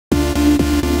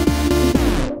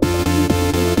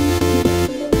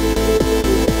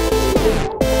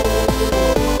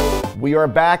We are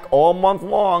back all month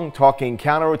long talking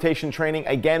counter rotation training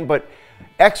again, but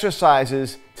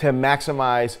exercises to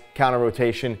maximize counter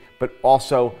rotation, but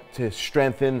also to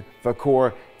strengthen the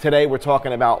core. Today we're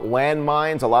talking about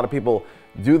landmines. A lot of people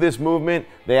do this movement.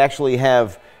 They actually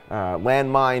have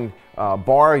landmine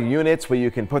bar units where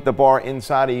you can put the bar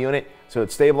inside a unit so it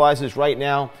stabilizes. Right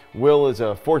now, Will is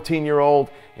a 14-year-old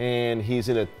and he's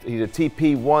a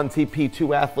TP1,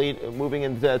 TP2 athlete moving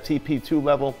into TP2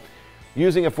 level.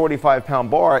 Using a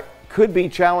 45-pound bar could be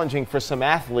challenging for some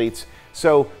athletes.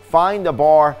 So find a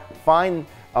bar, find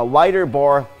a lighter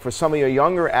bar for some of your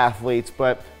younger athletes,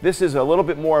 but this is a little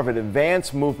bit more of an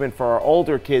advanced movement for our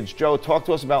older kids. Joe, talk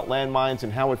to us about landmines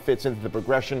and how it fits into the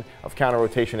progression of counter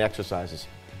rotation exercises.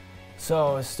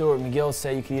 So as Stuart McGill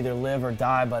said, you can either live or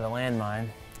die by the landmine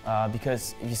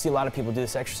because you see a lot of people do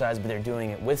this exercise, but they're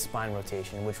doing it with spine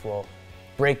rotation, which will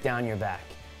break down your back.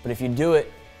 But if you do it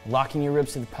locking your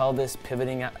ribs to the pelvis,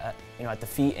 pivoting at the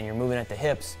feet, and you're moving at the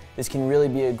hips, this can really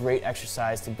be a great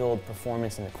exercise to build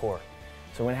performance in the core.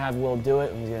 So we're going to have Will do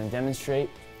it, and he's going to demonstrate.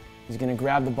 He's going to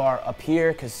grab the bar up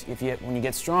here, because when you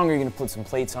get stronger, you're going to put some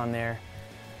plates on there.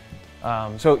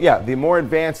 So yeah, the more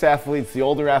advanced athletes, the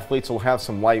older athletes will have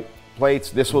some light plates.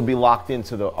 This will be locked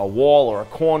into a wall or a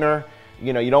corner.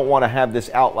 You know, you don't want to have this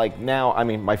out like now. I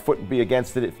mean, my foot would be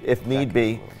against it if need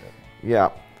be. Yeah.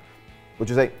 What'd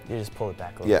you say? You just pull it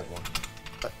back a little bit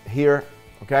more. Here,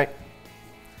 okay.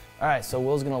 All right, so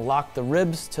Will's gonna lock the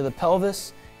ribs to the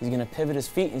pelvis. He's gonna pivot his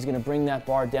feet. He's gonna bring that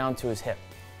bar down to his hip.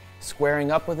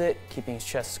 Squaring up with it, keeping his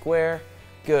chest square.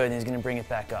 Good, and he's gonna bring it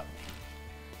back up.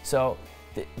 So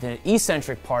the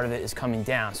eccentric part of it is coming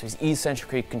down. So he's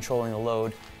eccentrically controlling the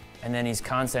load, and then he's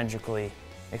concentrically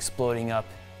exploding up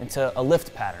into a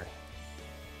lift pattern.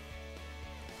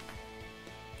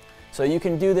 So you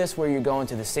can do this where you're going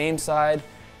to the same side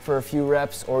for a few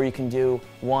reps, or you can do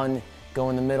one, go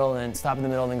in the middle, and then stop in the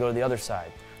middle, and then go to the other side.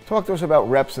 Talk to us about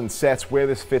reps and sets, where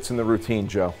this fits in the routine,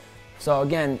 Joe. So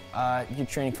again, you're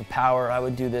training for power. I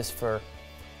would do this for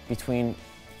between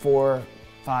 4,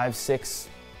 5, 6,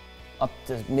 up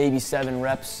to maybe 7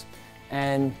 reps,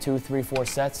 and 2, 3, 4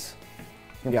 sets.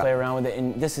 You can play around with it,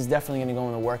 and this is definitely going to go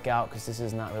in the workout because this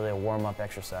is not really a warm-up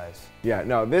exercise. Yeah,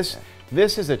 no, this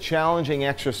is a challenging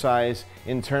exercise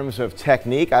in terms of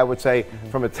technique. I would say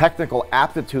from a technical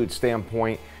aptitude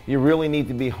standpoint, you really need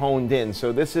to be honed in.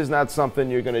 So this is not something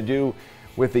you're going to do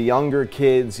with the younger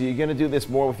kids. You're going to do this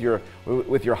more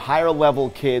with your higher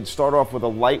level kids. Start off with a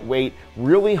lightweight,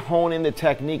 really hone in the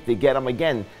technique to get them,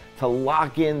 again, to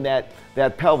lock in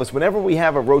that pelvis. Whenever we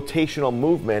have a rotational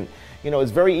movement, you know,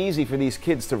 it's very easy for these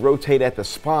kids to rotate at the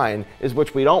spine,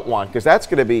 which we don't want, because that's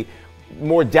going to be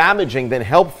more damaging than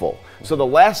helpful. So the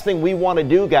last thing we want to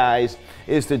do, guys,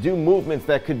 is to do movements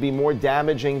that could be more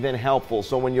damaging than helpful.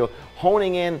 So when you're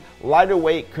honing in lighter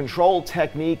weight, controlled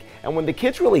technique, and when the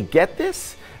kids really get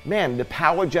this, man, the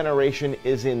power generation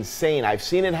is insane. I've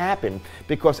seen it happen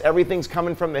because everything's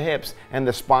coming from the hips and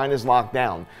the spine is locked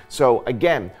down. So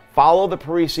again, follow the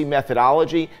Parisi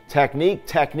methodology, technique,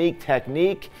 technique,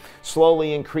 technique,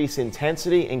 slowly increase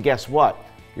intensity, and guess what?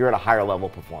 You're at a higher level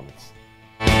performance.